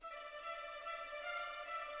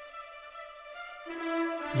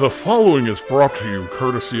The following is brought to you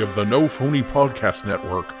courtesy of the No Phony Podcast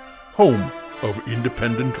Network, home of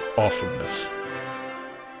independent awesomeness.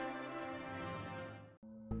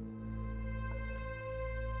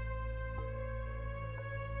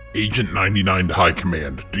 Agent 99 to High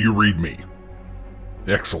Command, do you read me?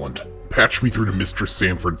 Excellent. Patch me through to Mistress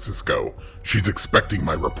San Francisco. She's expecting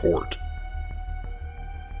my report.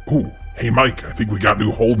 Ooh, hey Mike, I think we got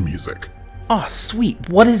new hold music. Aw, sweet.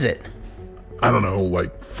 What is it? I don't know,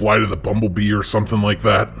 like Flight of the Bumblebee or something like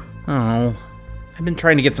that. Oh, I've been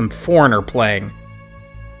trying to get some Foreigner playing.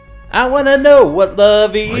 I want to know what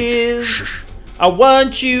love is. Shh. I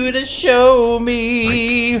want you to show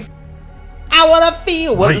me. Mike. I want to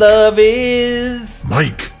feel what Mike. love is.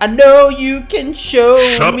 Mike! I know you can show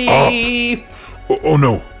Shut me. Oh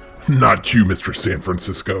no, not you, Mr. San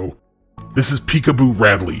Francisco. This is Peekaboo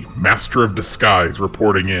Radley, Master of Disguise,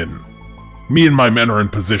 reporting in. Me and my men are in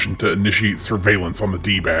position to initiate surveillance on the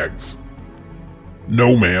D-bags.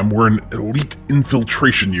 No, ma'am, we're an elite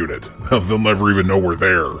infiltration unit. They'll never even know we're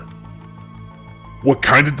there. What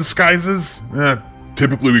kind of disguises?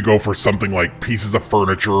 Typically we go for something like pieces of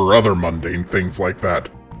furniture or other mundane things like that.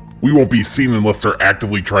 We won't be seen unless they're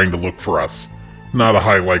actively trying to look for us. Not a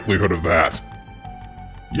high likelihood of that.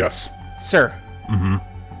 Yes. Sir. Mm-hmm.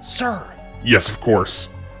 Sir. Yes, of course.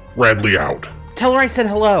 Radley out. Tell her I said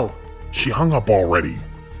hello. She hung up already.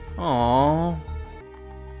 Aww.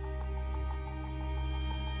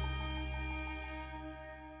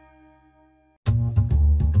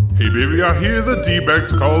 Hey baby, I hear the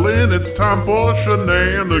D-bags calling. It's time for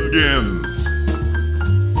shenanigans.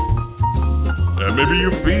 And maybe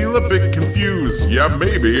you feel a bit confused. Yeah,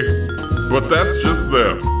 maybe. But that's just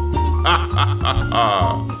them. Ha ha ha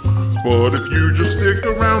ha. But if you just stick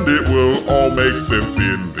around, it will all make sense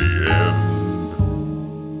in the end.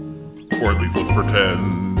 Or at least let's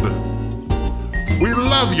pretend. We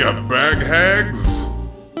love ya, bag hags.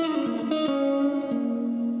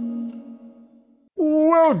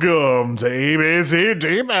 Welcome to ABC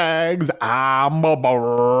D-Bags. I'm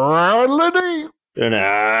Bradley D. And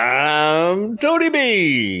I'm Tony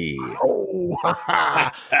B. Oh,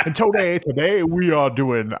 and today we are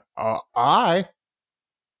doing I.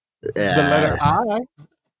 The letter I.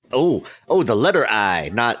 Oh, the letter I,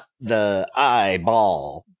 not the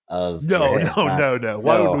eyeball of. No.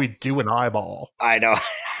 Why No. would we do an eyeball? I know.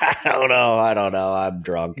 I don't know. I'm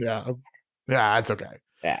drunk. Yeah, it's okay.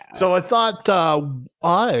 Yeah. So I thought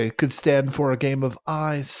I could stand for a game of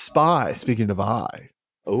I Spy. Speaking of I.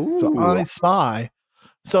 Ooh. So I Spy.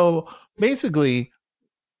 So basically,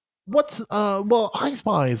 I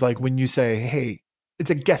Spy is like when you say, hey,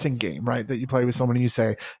 it's a guessing game, right? That you play with someone and you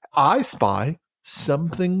say, I spy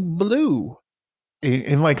something blue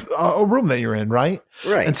in like a room that you're in, right?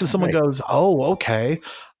 Right. And so someone right. goes, oh, okay.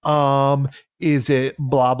 Is it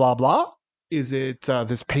blah, blah, blah? Is it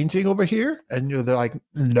this painting over here? And they're like,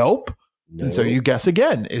 nope. No. And so you guess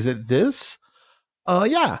again. Is it this?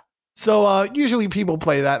 Yeah. So usually people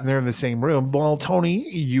play that and they're in the same room. Well, Tony,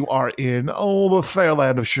 you are in the fair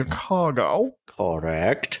land of Chicago.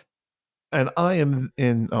 Correct. And I am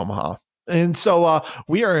in Omaha. And so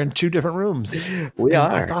we are in two different rooms. We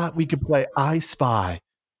And are. I thought we could play I Spy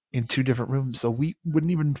in two different rooms so we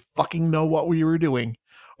wouldn't even fucking know what we were doing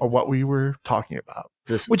or what we were talking about,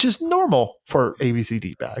 which is normal for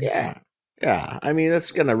ABCD bags. Yeah. Yeah. I mean,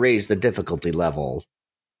 that's going to raise the difficulty level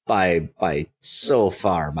by so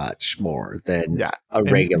far much more than a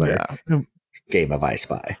regular game of I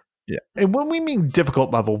Spy. Yeah. And when we mean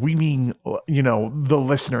difficult level, we mean, the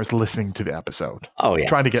listeners listening to the episode. Oh, yeah.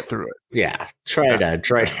 Trying to get through it. Yeah. Try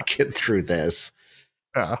to get through this.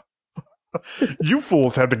 Yeah. You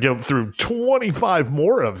fools have to get through 25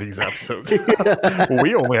 more of these episodes.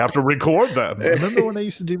 We only have to record them. Remember when I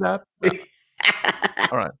used to do that? Yeah.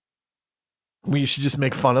 All right. We should just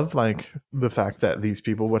make fun of like the fact that these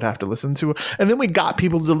people would have to listen to it. And then we got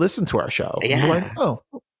people to listen to our show. Yeah. And we're like, oh,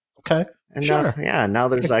 okay. And sure. Now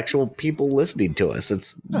there's actual people listening to us.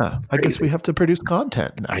 It's I guess we have to produce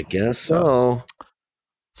content now. I guess so.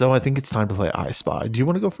 So I think it's time to play I Spy. Do you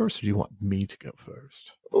want to go first or do you want me to go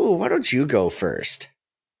first? Ooh, why don't you go first?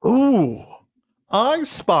 Ooh. I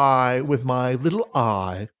spy with my little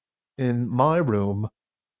eye in my room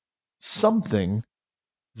something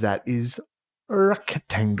that is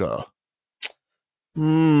rectangle. Rectangle.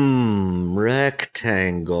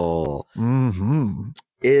 Mm-hmm.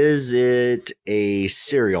 Is it a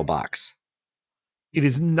cereal box? It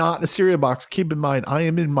is not a cereal box. Keep in mind, I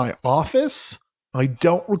am in my office. I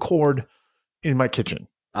don't record in my kitchen.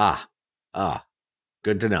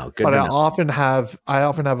 Good to know. I often have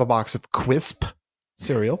a box of Quisp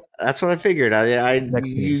cereal. That's what I figured.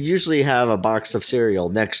 You usually have a box of cereal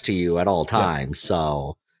next to you at all times,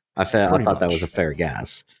 so I thought that was a fair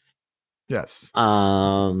guess. Yes.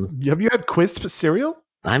 Have you had Quisp cereal?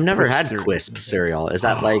 I've never had Quisp cereal. Is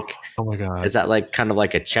that like? Oh my god! Is that like kind of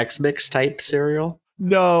like a Chex Mix type cereal?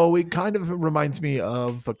 No, it kind of reminds me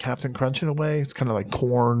of a Captain Crunch in a way. It's kind of like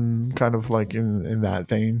corn, kind of like in that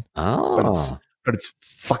vein. Oh, but it's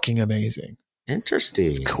fucking amazing.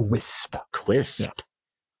 Interesting. It's Quisp.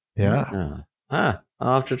 Yeah. I'll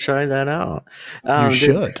have to try that out. You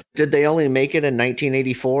should. Did they only make it in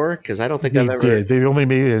 1984? Because I don't think I've ever. Did. They only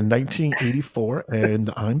made it in 1984,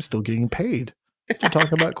 and I'm still getting paid to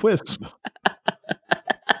talk about Quisp.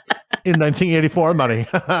 In 1984 money. In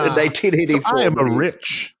 1984. So I am a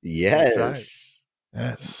rich. Yes. Right.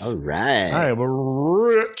 Yes. All right. I am a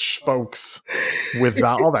rich, folks, with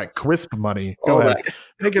all that Quisp money. Go ahead.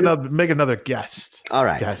 Make another guess. All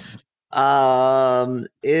right. Guess.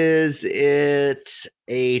 Is it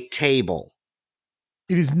a table?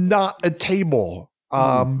 It is not a table.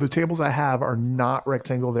 The tables I have are not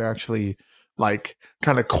rectangle. They're actually like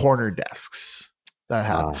kind of corner desks that I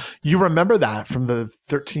have. You remember that from the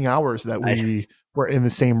 13 hours that we were in the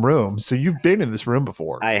same room. So you've been in this room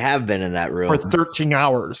before. I have been in that room for 13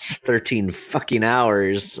 hours. 13 fucking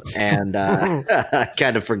hours. And I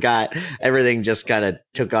kind of forgot. Everything just kind of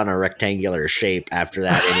took on a rectangular shape after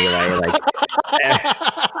that anyway.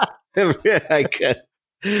 I could.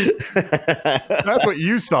 That's what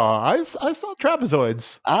you saw. I saw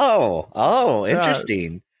trapezoids. Oh,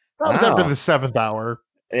 interesting. That was after the 7th hour.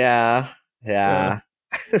 Yeah. They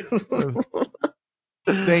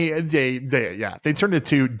turned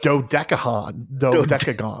into dodecagons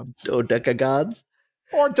or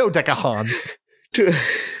dodecahons.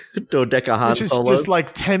 Dodecahons, which is just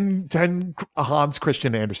like 10 Hans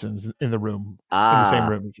Christian Andersens in the room, in the same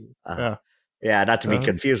room. Yeah, not to be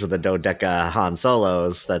confused with the Dodeca Han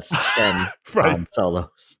Solos. That's 10 right. Han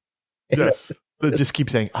Solos. Yes, they just keep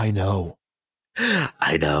saying, "I know."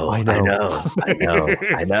 I know.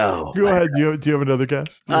 Go ahead. Do you have another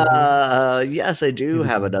guess? Yes, I do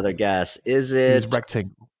have another guess. Is it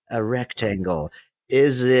rectangle? A rectangle.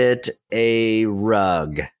 Is it a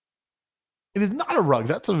rug? It is not a rug.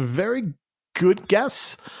 That's a very good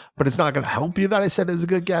guess, but it's not going to help you that I said it is a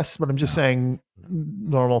good guess. But I'm just saying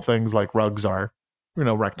normal things like rugs are,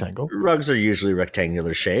 rectangle. Rugs are usually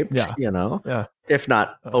rectangular shaped. Yeah. Yeah. If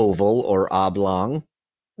not oval or oblong.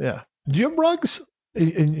 Yeah. Do you have rugs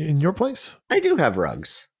in your place? I do have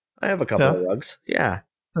rugs. I have a couple of rugs. Yeah.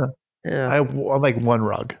 I have like one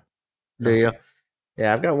rug. Do you?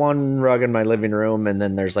 Yeah, I've got one rug in my living room, and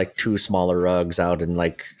then there's like 2 smaller rugs out in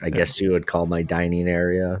I guess you would call my dining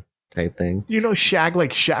area type thing. Shag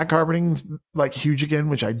carpeting's like huge again,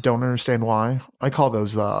 which I don't understand why. I call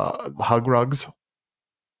those hug rugs.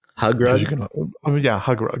 Hug rugs?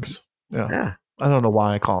 Hug rugs. Yeah. I don't know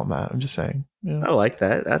why I call them that. I'm just saying. Yeah. I like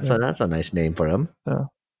that. That's a nice name for them. Yeah.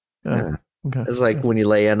 Okay. It's like when you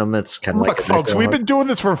lay in them, it's kind of like folks. We've been doing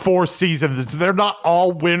this for 4 seasons. They're not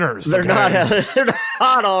all winners. They're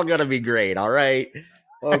not all going to be great. All right.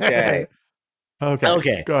 Okay.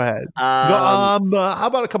 Okay. Go ahead. How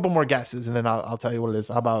about a couple more guesses, and then I'll tell you what it is.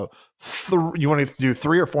 How about you want to do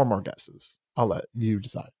 3 or 4 more guesses? I'll let you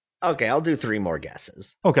decide. Okay, I'll do 3 more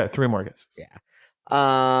guesses. Okay, 3 more guesses. Yeah.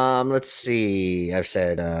 Let's see. I've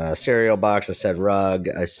said cereal box. I said rug.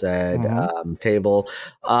 I said table.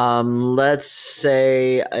 Let's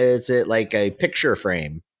say, is it like a picture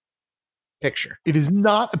frame? Picture. It is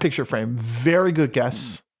not a picture frame. Very good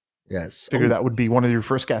guess. Yes. Figure that would be one of your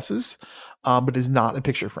first guesses. But it is not a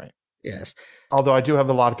picture frame. Yes. Although I do have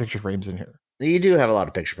a lot of picture frames in here. You do have a lot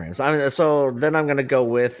of picture frames. So then I'm going to go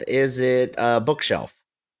with, is it a bookshelf?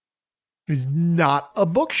 It is not a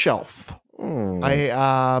bookshelf. I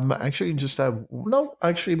actually just have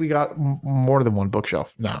we got more than one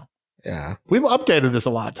bookshelf now. Yeah, we've updated this a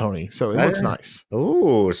lot, Tony, so it looks nice.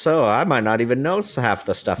 Oh, so I might not even know half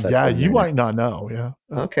the stuff that's you might not know. Yeah.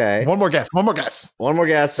 Okay. One more guess.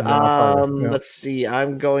 Let's see.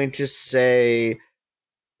 I'm going to say,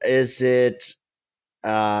 is it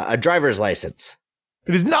a driver's license?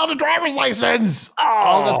 It is not a driver's license.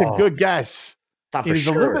 Oh, that's a good guess. It is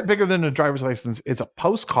a little bit bigger than a driver's license. It's a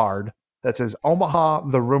postcard that says Omaha,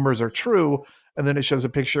 the rumors are true. And then it shows a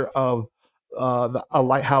picture of a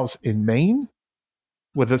lighthouse in Maine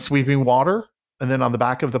with a sweeping water. And then on the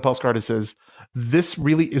back of the postcard, it says, this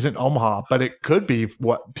really isn't Omaha, but it could be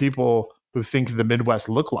what people who think the Midwest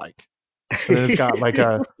look like. And then it's got like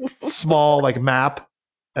a small like map,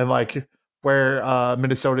 and like where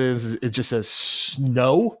Minnesota is, it just says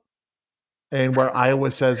snow. And where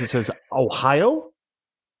Iowa says, it says Ohio.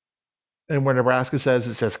 And where Nebraska says,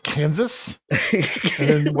 it says Kansas. And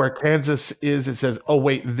then where Kansas is, it says, oh,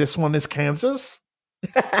 wait, this one is Kansas.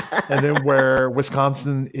 And then where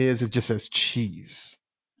Wisconsin is, it just says cheese.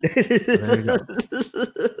 There you go.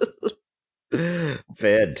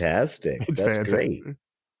 Fantastic. It's That's fantastic. great.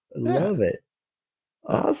 I love it.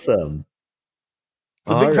 Awesome.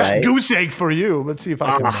 It's a big fat goose egg for you. Let's see if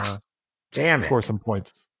I can damn it. score some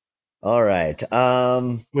points. All right.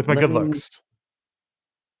 With my good looks.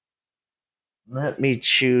 Let me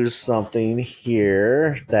choose something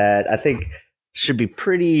here that I think should be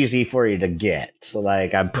pretty easy for you to get. So,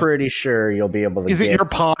 like, I'm pretty sure you'll be able to Is get. it your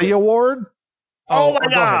potty award? Oh my go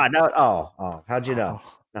ahead. God. No, how'd you know?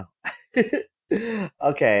 No.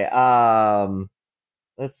 Okay.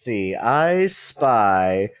 Let's see. I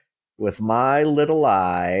spy with my little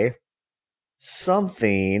eye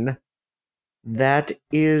something that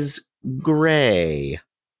is gray.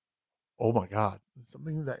 Oh my God.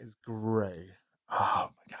 Something that is gray. Oh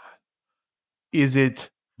my God. Is it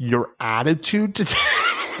your attitude today?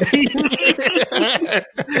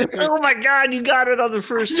 Oh my God, you got it on the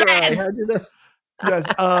first try. How'd you know?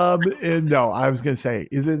 Yes. And no, I was gonna say,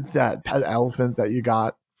 is it that pet elephant that you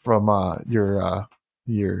got from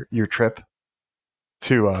your trip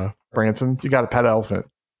to Branson? You got a pet elephant,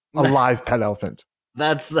 a live pet elephant.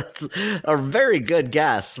 That's a very good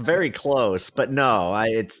guess. Very close, but no,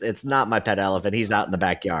 it's not my pet elephant. He's out in the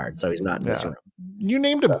backyard, so he's not in this room. You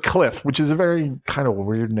named him Cliff, which is a very kind of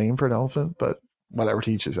weird name for an elephant, but whatever,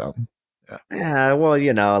 teaches out. Yeah,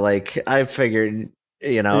 well, like I figured,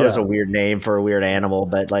 it was a weird name for a weird animal,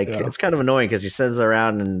 but like it's kind of annoying because he sends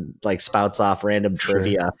around and like spouts off random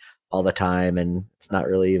trivia all the time, and it's not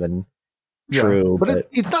really even true. But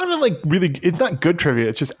it's not even like really. It's not good trivia.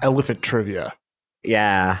 It's just elephant trivia.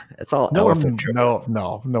 Yeah, it's all elephant trivia.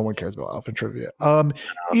 No one cares about elephant trivia.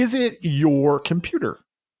 Is it your computer?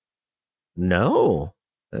 No.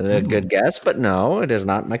 Good guess, but no, it is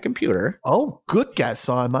not my computer. Oh, good guess.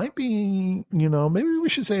 So I might be, maybe we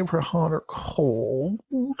should say for hot or cold.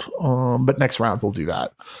 But next round we'll do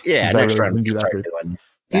that. Yeah, next round we can start doing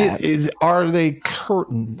that. Are they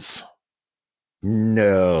curtains?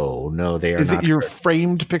 No, they are not. Is it your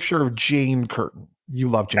framed picture of Jane Curtin? You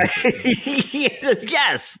love Jane Curtin.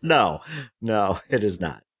 Yes. No, it is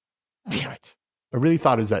not. Damn it. I really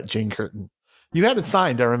thought it was that Jane Curtin. You had it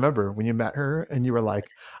signed, I remember, when you met her, and you were like,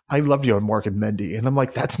 I loved you on Mork and Mindy. And I'm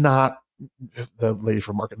like, that's not the lady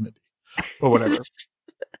from Mork and Mindy. But whatever.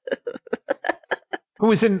 Who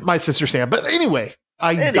was in My Sister Sam. But anyway,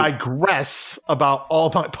 I digress about all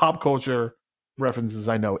my pop culture references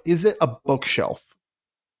I know. Is it a bookshelf?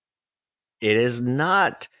 It is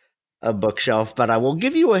not a bookshelf, but I will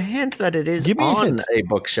give you a hint that it is on a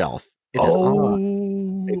bookshelf. It is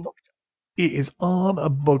on a bookshelf. It is on a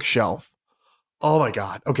bookshelf. Oh my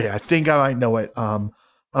God. Okay, I think I might know it. I'm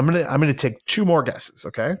gonna take two more guesses,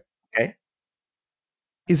 okay? Okay.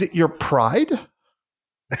 Is it your pride?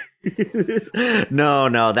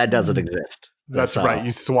 No, that doesn't exist. That's right.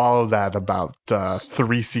 You swallowed that about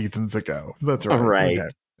 3 seasons ago. That's right. Right. Okay.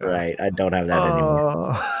 Right. I don't have that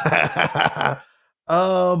anymore.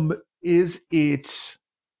 Is it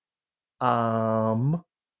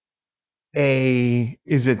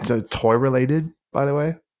is it toy related, by the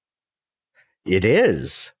way? It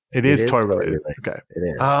is. It is toy related. Okay.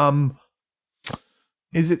 It is.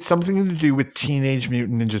 Is it something to do with Teenage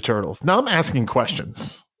Mutant Ninja Turtles? Now I'm asking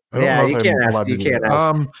questions. You can't ask.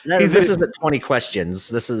 This isn't 20 questions.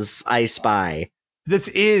 This is I Spy. This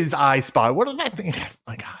is I Spy. What am I thinking? Oh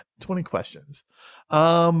my God, 20 questions.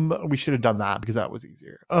 We should have done that because that was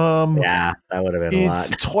easier. Yeah, that would have been a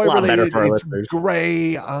toy related. It's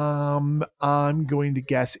gray. I'm going to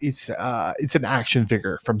guess it's an action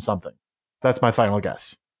figure from something. That's my final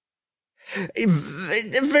guess.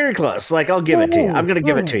 Very close. Like I'll give it to you. I'm going to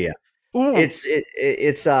give it to you.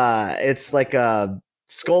 It's like a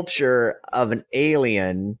sculpture of an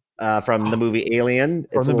alien from the movie Alien.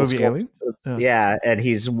 From the movie Alien? Yeah, and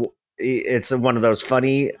it's one of those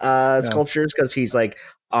funny sculptures because he's like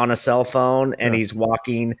on a cell phone and he's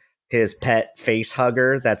walking his pet face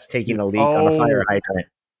hugger that's taking a leak on a fire hydrant.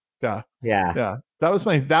 Yeah. That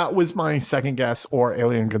was my second guess, or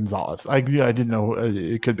Alien Gonzalez. I didn't know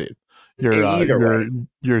it could be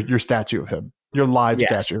your statue of him, your live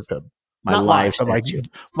statue of him. My not live statue,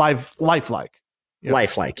 lifelike.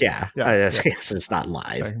 Lifelike, yeah. It's not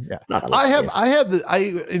live. Yeah. Not I have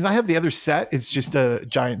the other set. It's just a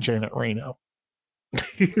giant Janet Reno.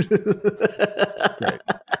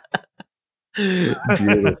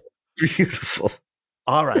 Beautiful.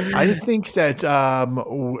 All right. I think that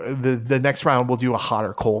the next round we'll do a hot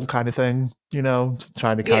or cold kind of thing,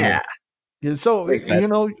 trying to kind of. Yeah. So,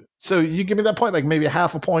 So you give me that point, like maybe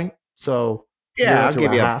half a point. So Yeah, I'll 0 to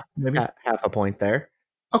give you half, maybe. half a point there.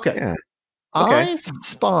 Okay. Yeah. I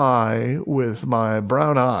spy with my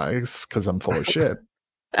brown eyes, because I'm full of shit,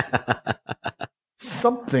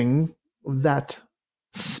 something that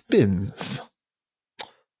spins.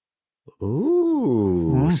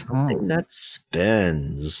 Ooh, something that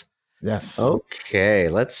spins. Yes. Okay,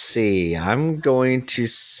 let's see. I'm going to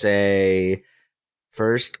say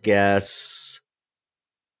first guess.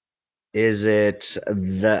 Is it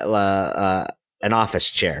an office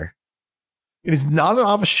chair? It is not an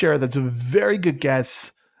office chair. That's a very good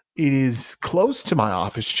guess. It is close to my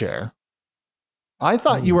office chair. I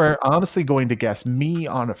thought you were honestly going to guess me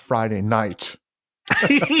on a Friday night.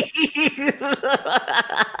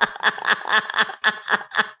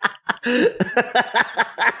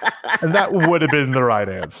 And that would have been the right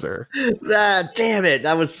answer. Damn it.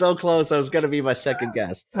 That was so close. That was going to be my second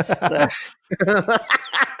guess.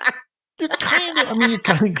 You're kind of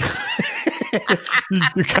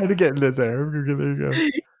you're kind of getting it there. There you go.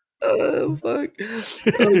 Oh, fuck.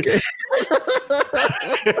 Okay.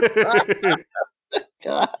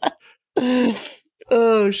 God.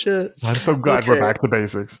 Oh, shit. I'm so glad we're back to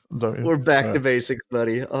basics. We're back to basics,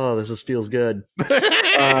 buddy. Oh, feels good.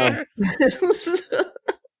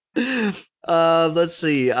 Let's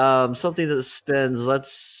see. Something that spins.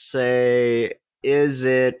 Let's say, is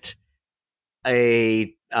it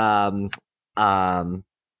a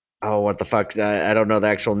oh, what the fuck? I don't know the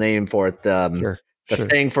actual name for it. The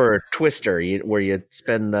thing for a twister, where you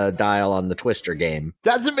spin the dial on the twister game.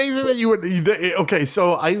 That's amazing that you would. Okay,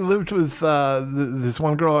 so I lived with this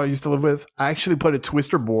one girl I used to live with. I actually put a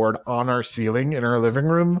twister board on our ceiling in our living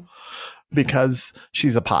room because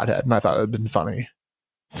she's a pothead, and I thought it'd been funny.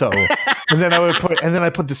 So, and then I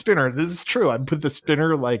put the spinner. This is true. I put the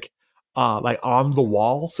spinner like on the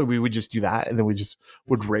wall, so we would just do that, and then we just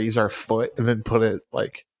would raise our foot and then put it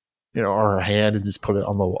like, or our hand and just put it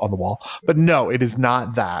on the wall. But no, it is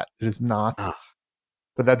not that. It is not.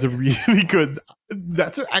 But that's a really good.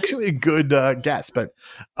 That's actually a good guess. But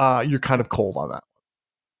you're kind of cold on that.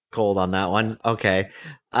 Cold on that one. Okay.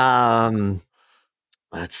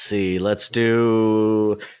 Let's see. Let's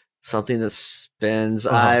do something that spins.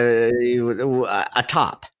 A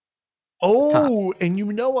top. Oh, and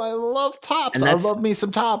I love tops. I love me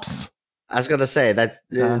some tops. I was gonna say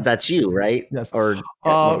that's you, right? Yes. Or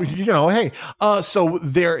hey. So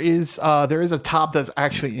there is a top that's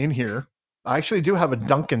actually in here. I actually do have a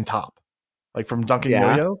Dunkin' top, like from Dunkin'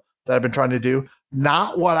 Yo-Yo, that I've been trying to do.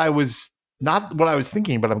 Not what I was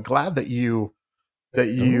thinking, but I'm glad that you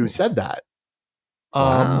said that.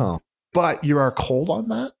 Wow. But you are cold on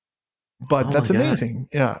that. But that's amazing.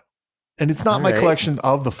 Yeah. And it's not my collection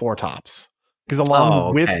of the four tops, because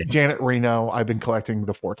along with Janet Reno, I've been collecting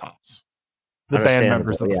the four tops, the band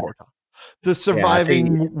members of the four tops, the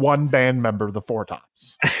surviving one band member of the four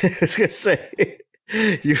tops. I was gonna say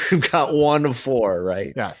you've got one of four,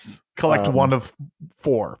 right? Yes, collect one of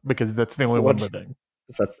four, because that's the only one living.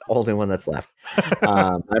 That's the only one that's left.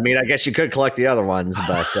 I mean, I guess you could collect the other ones,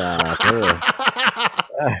 but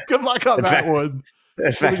good luck on that one.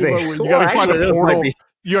 In fact, you got to find a portal.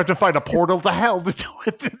 You have to find a portal to hell to do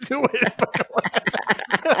it.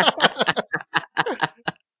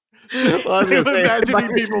 Just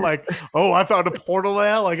imagining people like, oh, I found a portal to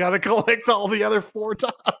hell. I got to collect all the other four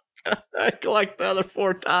tops. I collect the other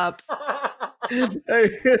four tops. I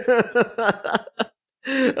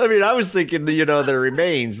mean, I was thinking, the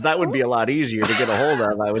remains. That would be a lot easier to get a hold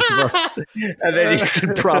of, I would suppose. And then you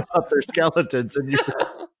can prop up their skeletons in your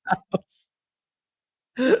house.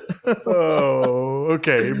 Oh,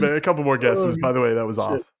 okay. A couple more guesses. By the way, that was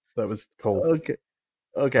off. That was cold.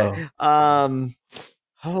 Okay.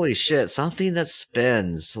 Holy shit! Something that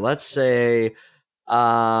spins. Let's say,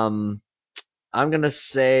 I'm gonna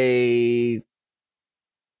say,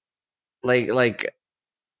 like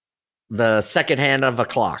the second hand of a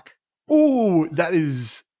clock. Ooh, that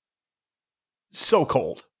is so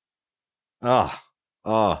cold. Oh,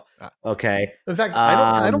 okay. In fact,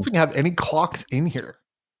 I don't think I have any clocks in here.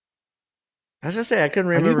 I was gonna say, I couldn't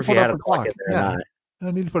remember if you had a clock in there or not.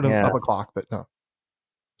 I need to put up a clock, but no.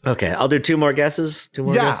 Okay, I'll do two more guesses.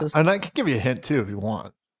 Guesses, and I can give you a hint too if you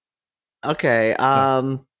want. Okay.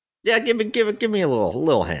 Give me a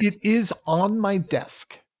little hint. It is on my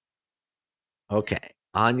desk. Okay,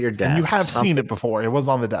 on your desk. And you have seen it before. It was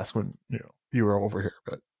on the desk when you were over here,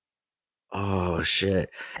 but. Oh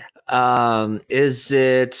shit. Is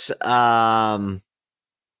it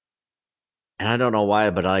and I don't know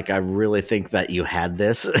why, but like I really think that you had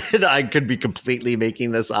this, and I could be completely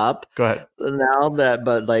making this up Go ahead. now.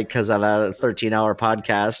 But like because I've had a 13-hour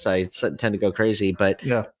podcast, I tend to go crazy. But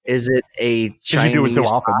Yeah. is it a Because you do it Chinese?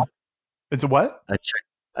 too often. It's a what?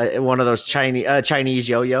 One of those Chinese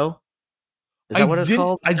yo-yo? Is that what it's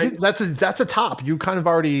called? I did. That's a top. You kind of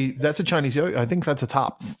already. That's a Chinese yo. I think that's a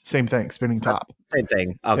top. Same thing. Spinning top. Same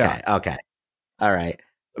thing. Okay. Okay. All right.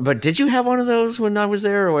 But did you have one of those when I was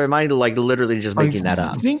there, or am I like literally just making that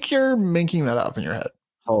up? I think you're making that up in your head.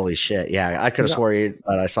 Holy shit! Yeah, I could have swore that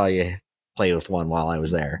I saw you play with one while I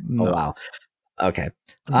was there. No. Oh wow. Okay.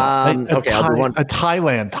 No. Okay. I'll do one. A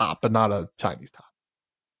Thailand top, but not a Chinese top.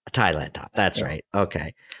 A Thailand top. That's right.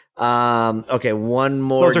 Okay. Okay. One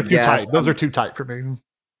more. Those are too tight. Those are too tight for me.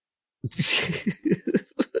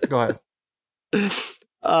 Go ahead.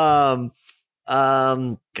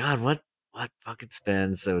 God, what fucking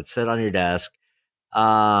spins? So it's sit on your desk.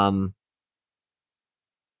 I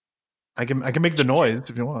can make the noise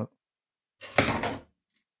if you want.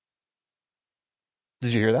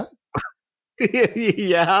 Did you hear that?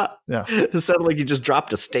 Yeah. Yeah. It sounded like you just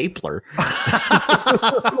dropped a stapler.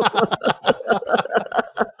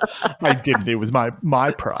 I didn't. It was my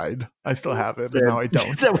pride. I still have it, but now I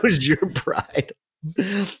don't. That was your pride.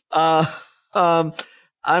 I'm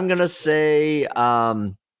gonna say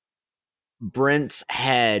Brent's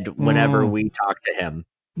head whenever we talk to him.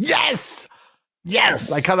 Yes.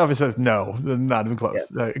 Like cut off. It says no. Not even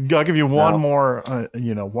close. Yeah. I'll give you one more.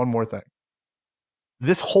 One more thing.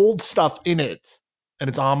 This holds stuff in it, and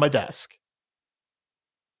it's on my desk.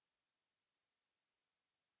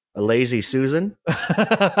 A lazy Susan.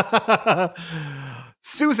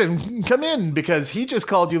 Susan, come in because he just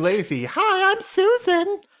called you lazy. Hi, I'm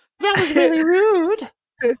Susan. That was really rude.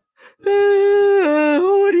 What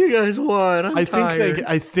do you guys want? I'm tired.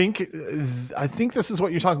 I think this is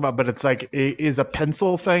what you're talking about, but it's like it is a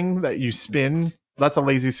pencil thing that you spin. That's a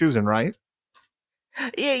lazy Susan, right?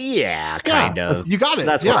 Yeah, kind of. You got it.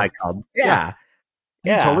 That's what I called. Yeah.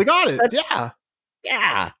 You totally got it.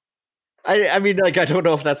 Yeah. I mean, like, I don't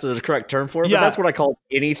know if that's the correct term for it, but that's what I call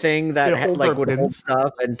anything that like would hold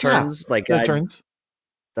stuff and turns. Like turns.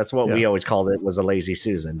 That's what we always called it, was a lazy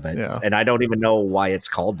Susan. But and I don't even know why it's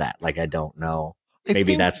called that. Like, I don't know.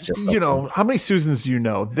 Maybe that's just how many Susans do you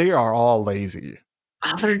know? They are all lazy.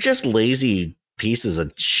 Oh, they're just lazy pieces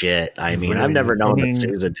of shit. I mean, really? I've never known a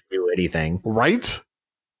Susan to do anything. Right?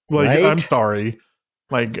 Like, I'm sorry.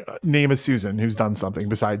 Like, name a Susan who's done something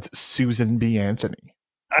besides Susan B. Anthony.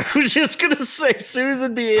 I was just gonna say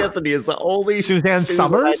Susan B. Anthony is the only Suzanne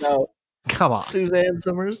Summers. Come on, Suzanne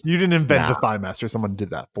Summers. You didn't invent the Thigh Master. Someone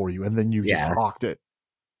did that for you, and then you just locked it.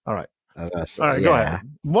 All right. All right, go ahead.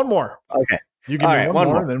 One more. Okay. You can do one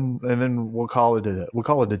more, and then we'll call it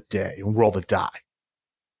a day and roll the die.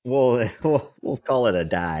 We'll call it a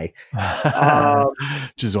die.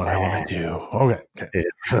 Which is what I want to do. Okay.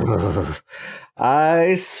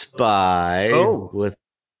 I spy with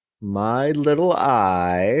my little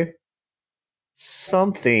eye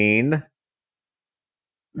something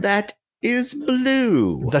that is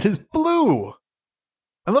blue. That is blue.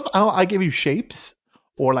 I love how I give you shapes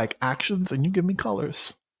or like actions, and you give me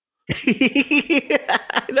colors. I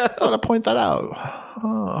know. I want to point that out.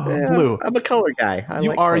 Blue. I'm a color guy.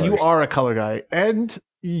 You are a color guy, and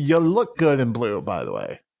you look good in blue. By the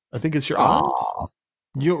way, I think it's your eyes.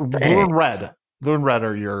 Blue and red. Blue and red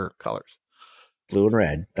are your colors. Blue and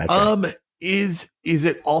red. That's right. Is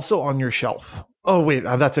it also on your shelf? Oh wait,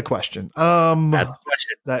 that's a question. That's a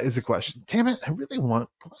question. That is a question. Damn it! I want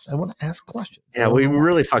to ask questions. Yeah, we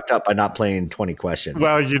really fucked up by not playing 20 questions.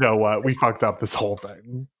 Well, you know what? We fucked up this whole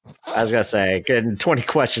thing. I was gonna say, 20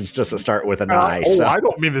 questions doesn't start with an I. So. I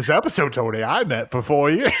don't mean this episode, Tony. I meant for 4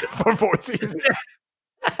 years, for 4 seasons.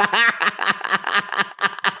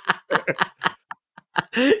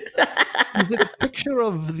 Is it a picture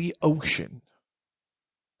of the ocean?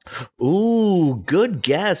 Ooh, good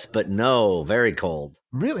guess, but no, very cold.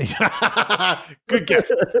 Really? Good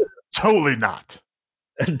guess. Totally not.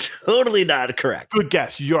 Totally not correct. Good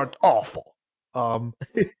guess. You're awful. All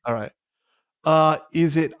right.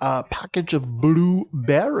 Is it a package of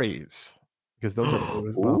blueberries? Because those are blue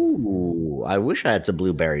as well. Ooh, I wish I had some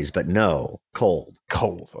blueberries, but no, cold.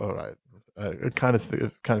 Cold. All right. I kind of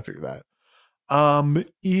figured that.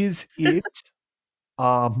 Is it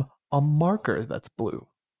a marker that's blue?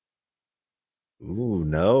 Ooh,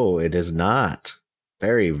 no, it is not.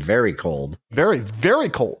 Very, very cold. Very, very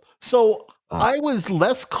cold. So I was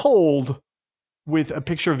less cold with a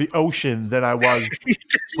picture of the ocean than I was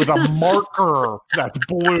with a marker that's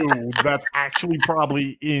blue that's actually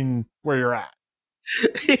probably in where you're at.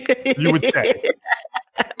 You would say.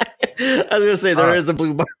 I was gonna say there is a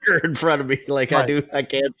blue marker in front of me. Like Right. I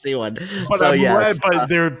can't see one. But So yes,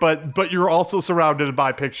 but you're also surrounded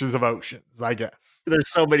by pictures of oceans, I guess. there's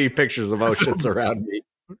so many pictures of oceans around me.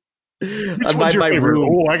 Which one's your favorite?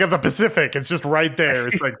 Oh, I got the Pacific. It's just right there.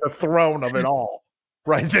 It's like the throne of it all.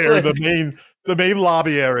 Right there, the main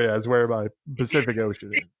lobby area is where my Pacific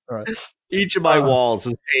Ocean is. All right. Each of my walls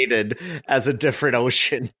is painted as a different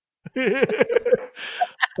ocean.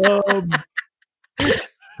 So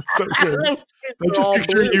good. I just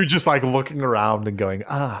picture you just like looking around and going,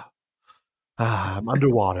 I'm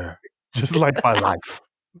underwater, just like my life.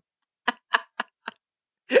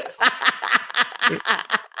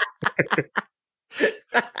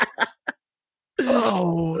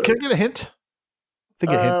 Oh, can I get a hint? I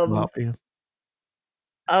think a hint will help you.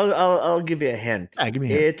 I'll give you a hint. Yeah, give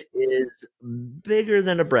me a hint. It is bigger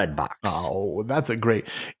than a bread box. Oh, that's a great.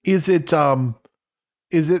 Is it that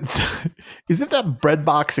bread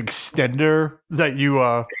box extender that you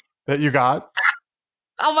got?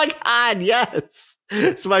 Oh my god, yes.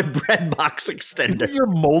 It's my bread box extender. Is it your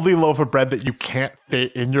moldy loaf of bread that you can't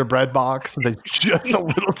fit in your bread box? That's just a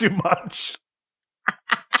little too much.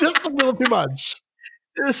 Just a little too much.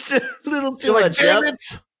 Just a little too You're much. like, damn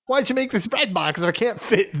it. Why'd you make this bread box if I can't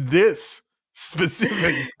fit this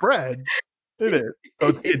specific bread in it?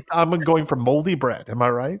 So I'm going for moldy bread. Am I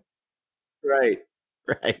right? Right.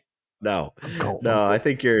 No, Cold. no. I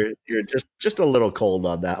think you're just a little cold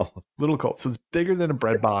on that one. Little cold. So it's bigger than a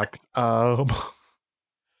bread box.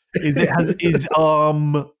 Is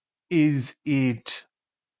it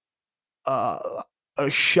a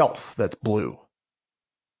shelf that's blue?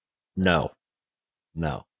 No.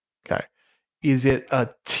 Okay. Is it a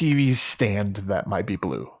TV stand that might be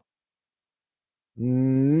blue?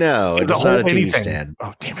 No, it's not a TV anything. stand.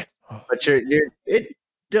 Oh, damn it. Oh. But it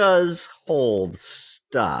does hold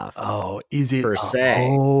stuff. Oh, is it per se?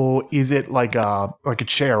 Oh, is it like a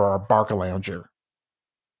chair or a Barca lounger?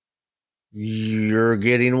 You're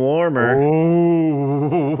getting warmer.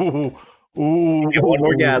 Oh, One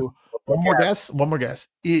more guess. One more guess.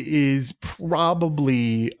 It is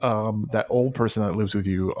probably that old person that lives with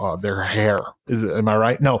you. Their hair. Is it? Am I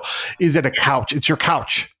right? No. Is it a couch? It's your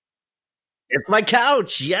couch. It's my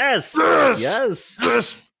couch. Yes.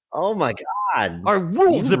 Yes. Oh my god. Our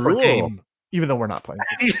rule zipper rule. game. Even though we're not playing.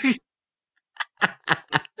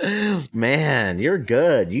 Man, you're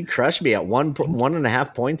good. You crushed me at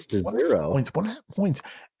 1.5 points to 0. 1.5 points.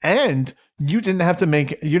 And you didn't have to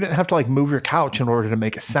like move your couch in order to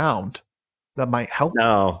make a sound that might help.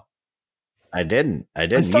 No, I didn't. I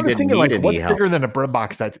started thinking like, what's bigger than a bread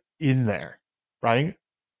box that's in there, right?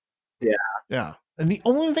 Yeah. And the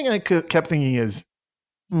only thing I kept thinking is,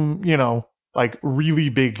 like really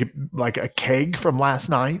big, like a keg from last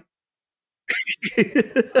night.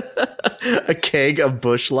 A keg of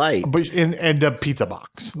Busch Light. And a pizza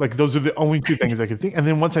box. Like those are the only two things I could think. And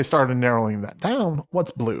then once I started narrowing that down,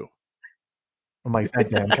 what's blue? I'm like, that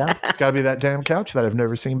damn couch. It's got to be that damn couch that I've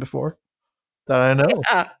never seen before. That I know.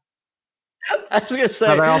 I was gonna say.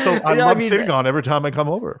 That I love sitting on every time I come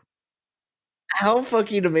over. How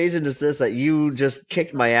fucking amazing is this that you just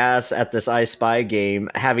kicked my ass at this I Spy game,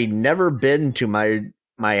 having never been to my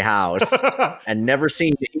house and never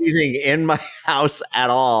seen anything in my house at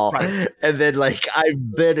all. Right. And then like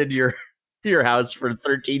I've been in your house for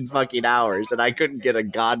 13 fucking hours and I couldn't get a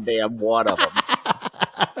goddamn one of them.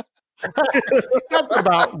 That's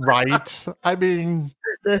about right. I mean,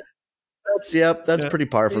 that's pretty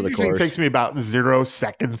par for the course. It takes me about 0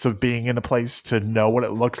 seconds of being in a place to know what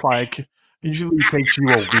it looks like. Usually it takes you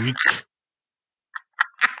a week.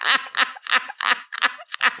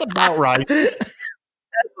 That's about right.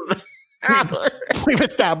 We've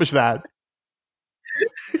established that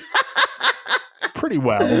pretty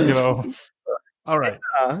well, All right.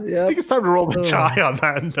 I think it's time to roll the die on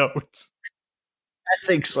that note. I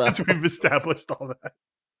think so. Since we've established all that.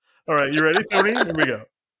 All right, you ready, Tony? Here we go.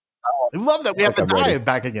 I love that we have to die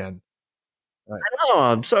back again. Right. I know.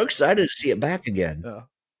 I'm so excited to see it back again.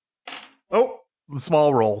 Oh, the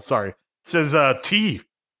small roll. Sorry. It says T.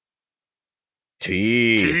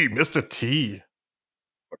 Mr. T.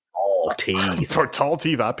 Tall teeth. For tall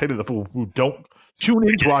teeth. I pity the fool who don't tune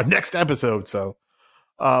into our next episode. So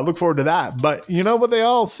look forward to that. But you know what they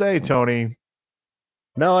all say, Tony?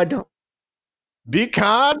 No, I don't. Be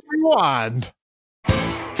kind, rewind.